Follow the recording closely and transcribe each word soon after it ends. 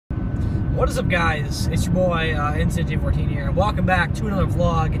What is up, guys? It's your boy NCJ14 here, and welcome back to another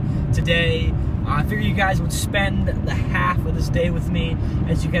vlog today. I figured you guys would spend the half of this day with me.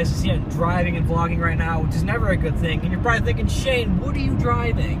 As you guys can see, I'm driving and vlogging right now, which is never a good thing. And you're probably thinking, Shane, what are you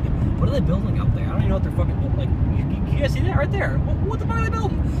driving? What are they building up there? I don't even know what they're fucking building. Like, you guys see that right there? What the fuck are they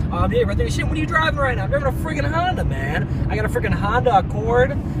building? Yeah, right there. Shane, what are you driving right now? I'm driving a freaking Honda, man. I got a freaking Honda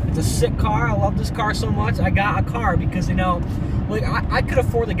Accord. It's a sick car. I love this car so much. I got a car because, you know, like, I could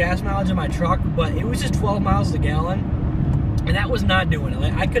afford the gas mileage in my truck, but it was just 12 miles a gallon, and that was not doing it.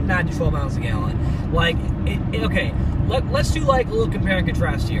 Like, I could not do 12 miles a gallon. Like, okay, let's do like a little compare and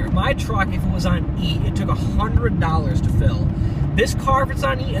contrast here. My truck, if it was on E, it took $100 to fill. This car, if it's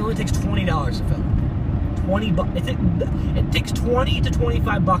on E, it only takes $20 to fill. It takes 20 to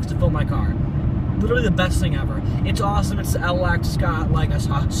 25 bucks to fill my car. Literally the best thing ever. It's awesome. It's the LX. It's got like a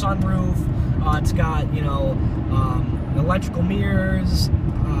sunroof. It's got, you know, electrical mirrors,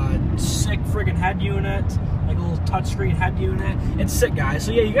 sick friggin' head unit, like a little touchscreen head unit. It's sick, guys.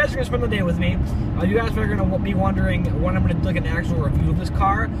 So yeah, you guys are gonna spend the day with me. You guys are gonna be wondering when I'm gonna do like an actual review of this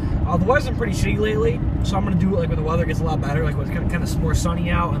car. The weather's been pretty shitty lately, so I'm gonna do it like when the weather gets a lot better, like when it's kind of more sunny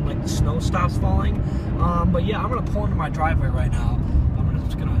out and like the snow stops falling. But yeah, I'm gonna pull into my driveway right now.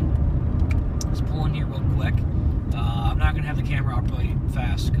 Just pull in here real quick. I'm not gonna have the camera up really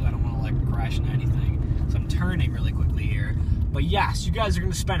fast because I don't want to like crash into anything. So I'm turning really quickly here. But yes, you guys are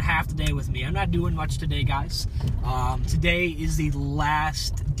gonna spend half the day with me. I'm not doing much today, guys. Today is the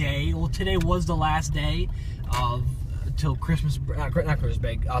last day. Well, today was the last day of till Christmas, not Christmas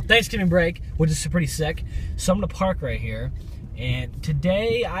break, Thanksgiving break, which is pretty sick. So I'm gonna park right here. And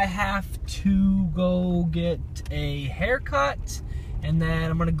today I have to go get a haircut. And then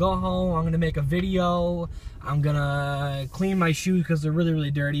I'm gonna go home, I'm gonna make a video, I'm gonna clean my shoes because they're really,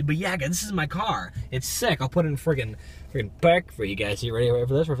 really dirty. But yeah, guys, this is my car. It's sick. I'll put it in friggin' park for you guys. You ready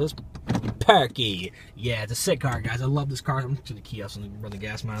for this? Parky. Yeah, it's a sick car, guys. I love this car. I'm gonna turn the key off so I can run the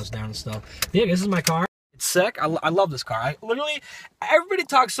gas miles down and stuff. But yeah, this is my car. It's sick. I love this car. Everybody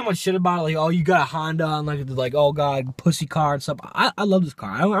talks so much shit about it, like, oh, you got a Honda, and like, oh god, pussy car and stuff. I love this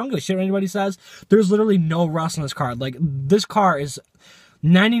car. I don't give a shit what anybody says. There's literally no rust on this car. Like, this car is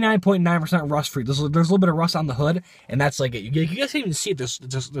 99.9% rust free. There's a little bit of rust on the hood, and that's like it. You guys can't even see it.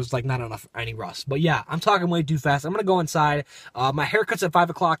 There's like not enough any rust. But yeah, I'm talking way too fast. I'm gonna go inside. My haircut's at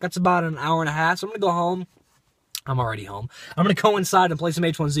 5 o'clock. That's about an hour and a half. So I'm gonna go home. I'm already home. I'm gonna go inside and play some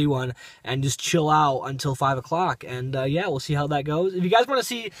H1Z1 and just chill out until 5 o'clock. And yeah, we'll see how that goes. If you guys want to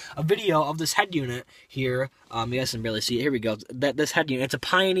see a video of this head unit here, you guys can barely see it. Here we go. This head unit. It's a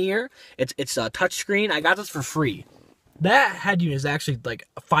Pioneer. It's a touchscreen. I got this for free. That head unit is actually like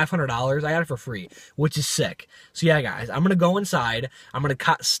 $500. I got it for free, which is sick. So yeah, guys, I'm gonna go inside. I'm gonna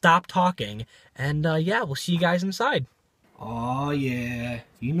stop talking, and yeah, we'll see you guys inside. Oh yeah,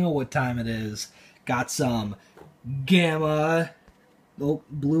 you know what time it is. Got some Gamma, oh,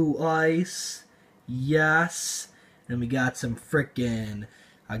 blue ice, yes, and we got some frickin'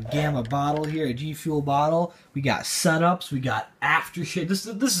 a Gamma bottle here, a G Fuel bottle. We got setups, we got aftershave. This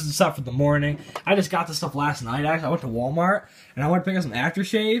is the stuff for the morning. I just got this stuff last night. Actually, I went to Walmart and I went to pick up some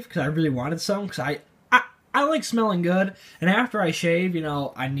aftershave because I really wanted some because I like smelling good, and after I shave, you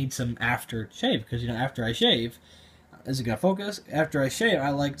know, I need some aftershave because, you know, after I shave, is it gonna focus? After I shave,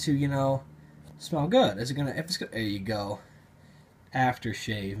 I like to, you know, smell good. Is it gonna? If it's gonna, there you go.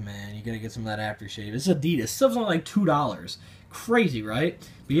 Aftershave, man. You gotta get some of that aftershave. It's Adidas. Stuff's only like $2. Crazy, right?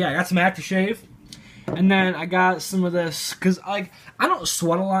 But yeah, I got some aftershave, and then I got some of this because like I don't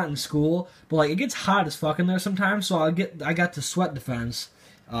sweat a lot in school, but like it gets hot as fuck in there sometimes. So I got the Sweat Defense.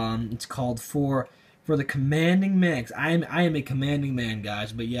 It's called for the Commanding Man. I am a commanding man,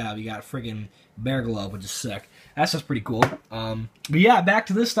 guys. But yeah, we got friggin' Bear Glove, which is sick. That's just pretty cool. But yeah, back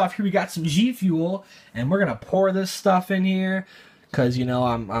to this stuff here. We got some G Fuel, and we're gonna pour this stuff in here, cause you know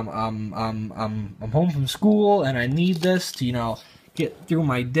I'm home from school, and I need this to, you know, get through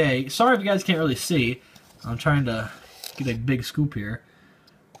my day. Sorry if you guys can't really see. I'm trying to get a big scoop here.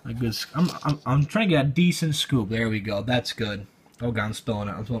 A good. I'm trying to get a decent scoop. There we go. That's good. Oh god, I'm spilling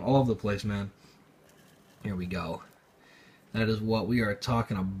it. I'm spilling all over the place, man. Here we go. That is what we are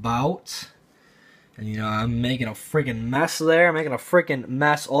talking about. And, you know, I'm making a freaking mess there. I'm making a freaking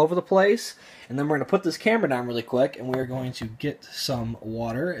mess all over the place. And then we're going to put this camera down really quick, and we're going to get some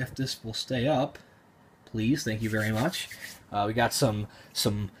water, if this will stay up. Please, thank you very much. We got some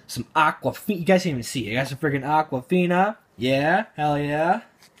Aquafina. You guys can't even see it. I got some freaking Aquafina. Yeah, hell yeah.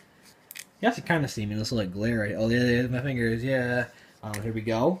 You guys can kind of see me. This like glare. Oh, yeah, my fingers, yeah. Here we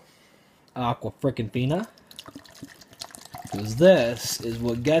go. Aqua freaking Fina. Because this is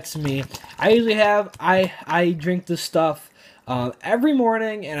what gets me. I usually have, I drink this stuff every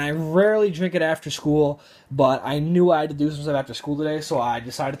morning, and I rarely drink it after school, but I knew I had to do some stuff after school today, so I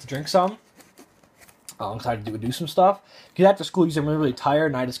decided to drink some. I'm excited to do some stuff, because after school, usually I'm really tired,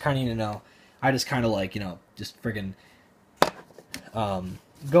 and I just kind of, just freaking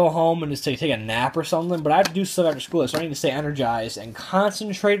go home and just take a nap or something, but I have to do stuff after school, so I need to stay energized and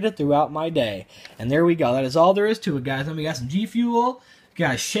concentrated throughout my day. And there we go. That is all there is to it, guys. Then we got some G Fuel.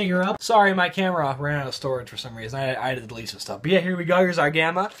 Gotta shake her up. Sorry, my camera ran out of storage for some reason. I had to delete some stuff. But yeah, here we go. Here's our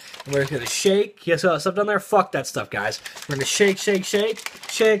Gamma. And we're gonna shake. Guess what? Stuff down there? Fuck that stuff, guys. We're gonna shake, shake, shake.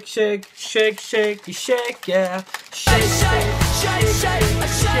 Shake, shake, shake, shake. You shake, yeah. Shake, shake, shake, shake,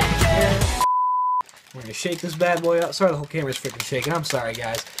 shake, yeah. We're gonna shake this bad boy up. Sorry, the whole camera's freaking shaking. I'm sorry,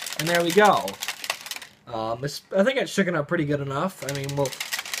 guys. And there we go. I think it's shaken up pretty good enough. I mean,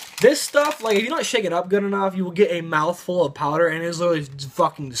 this stuff, like, if you don't shake it up good enough, you will get a mouthful of powder, and it's literally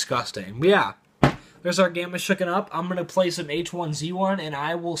fucking disgusting. But yeah, there's our Gamma shaken up. I'm gonna play some H1Z1, and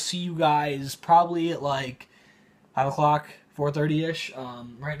I will see you guys probably at like 5 o'clock, 4:30ish.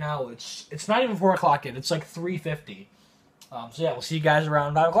 Right now, it's not even 4 o'clock yet. It's like 3:50. So yeah, we'll see you guys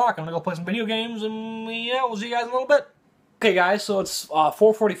around 5 o'clock. I'm gonna go play some video games, and yeah, we'll see you guys in a little bit. Okay, guys, so it's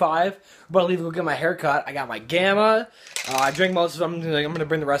 4:45. I'm about to leave to go get my hair cut. I got my Gamma. I drank most of them. I'm gonna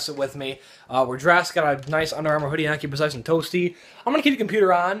bring the rest of it with me. We're dressed. Got a nice Under Armour hoodie on, keep precise and toasty. I'm gonna keep the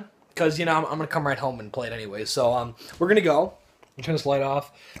computer on because I'm gonna come right home and play it anyway. So we're gonna go. I'm turn this light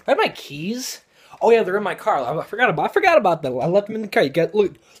off. I have my keys. Oh yeah, they're in my car. I forgot about them. I left them in the car. You guys,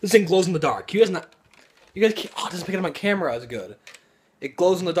 look, this thing glows in the dark. You guys can't. Oh, it doesn't pick it up my camera as good. It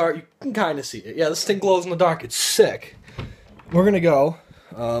glows in the dark. You can kind of see it. Yeah, this thing glows in the dark. It's sick. We're gonna go.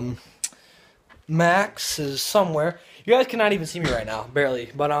 Max is somewhere. You guys cannot even see me right now,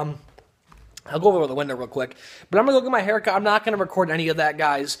 barely. But I'll go over the window real quick. But I'm gonna go get my haircut. I'm not gonna record any of that,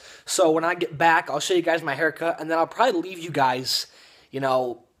 guys. So when I get back, I'll show you guys my haircut, and then I'll probably leave you guys. I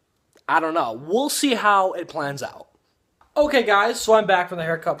don't know. We'll see how it plans out. Okay, guys. So I'm back from the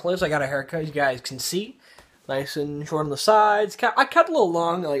haircut place. I got a haircut. You guys can see. Nice and short on the sides. I cut a little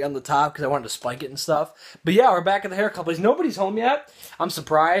long, like, on the top because I wanted to spike it and stuff. But yeah, we're back at the haircut place. Nobody's home yet. I'm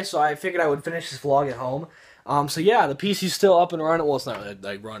surprised, so I figured I would finish this vlog at home. So yeah, the PC's still up and running. Well, it's not really,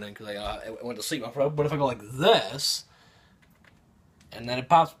 like, running because I went to sleep. But if I go like this, and then it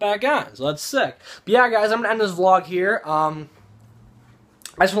pops back on. So that's sick. But yeah, guys, I'm going to end this vlog here. I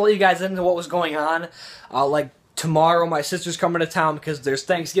just want to let you guys into what was going on. Tomorrow, my sister's coming to town because there's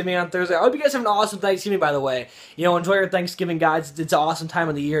Thanksgiving on Thursday. I hope you guys have an awesome Thanksgiving, by the way. Enjoy your Thanksgiving, guys. It's an awesome time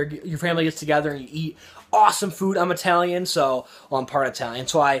of the year. Your family gets together and you eat awesome food. I'm Italian, I'm part Italian,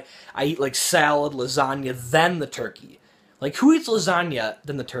 so I eat, like, salad, lasagna, then the turkey. Like, who eats lasagna,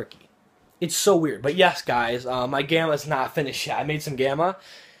 then the turkey? It's so weird. But yes, guys, my Gamma's not finished yet. I made some Gamma.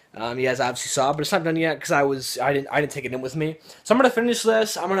 You guys obviously saw, but it's not done yet because I didn't take it in with me. So I'm going to finish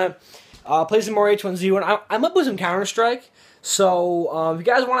this. I'm going to play some more H1Z1. I'm up with some Counter-Strike, so if you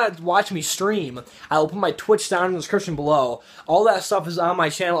guys want to watch me stream, I'll put my Twitch down in the description below. All that stuff is on my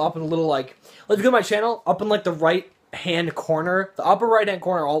channel up in the little, like, let's go to my channel, up in, like, the right-hand corner. The upper right-hand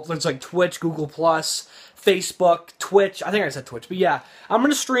corner, it's like Twitch, Google+, Facebook, Twitch. I think I said Twitch, but yeah. I'm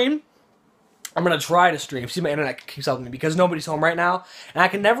going to stream. I'm going to try to stream. See, my internet keeps up with me because nobody's home right now, and I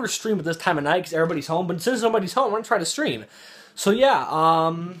can never stream at this time of night because everybody's home, but since nobody's home, I'm going to try to stream. So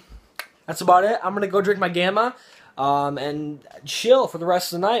yeah, that's about it. I'm going to go drink my Gamma and chill for the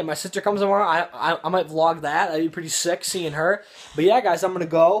rest of the night. My sister comes tomorrow. I might vlog that. That'd be pretty sick seeing her. But yeah, guys, I'm going to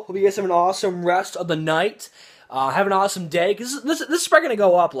go. Hope you guys have an awesome rest of the night. Have an awesome day. Because this is probably going to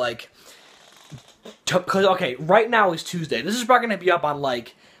go up, like, okay, right now is Tuesday. This is probably going to be up on,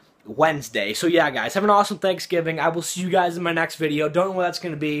 like, Wednesday. So yeah, guys, have an awesome Thanksgiving. I will see you guys in my next video. Don't know what that's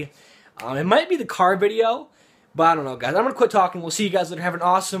going to be. It might be the car video. But I don't know, guys. I'm going to quit talking. We'll see you guys later. Have an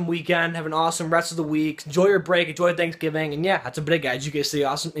awesome weekend. Have an awesome rest of the week. Enjoy your break. Enjoy Thanksgiving. And yeah, that's a bit, guys. You guys stay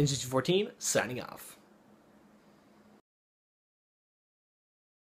awesome. NC14, signing off.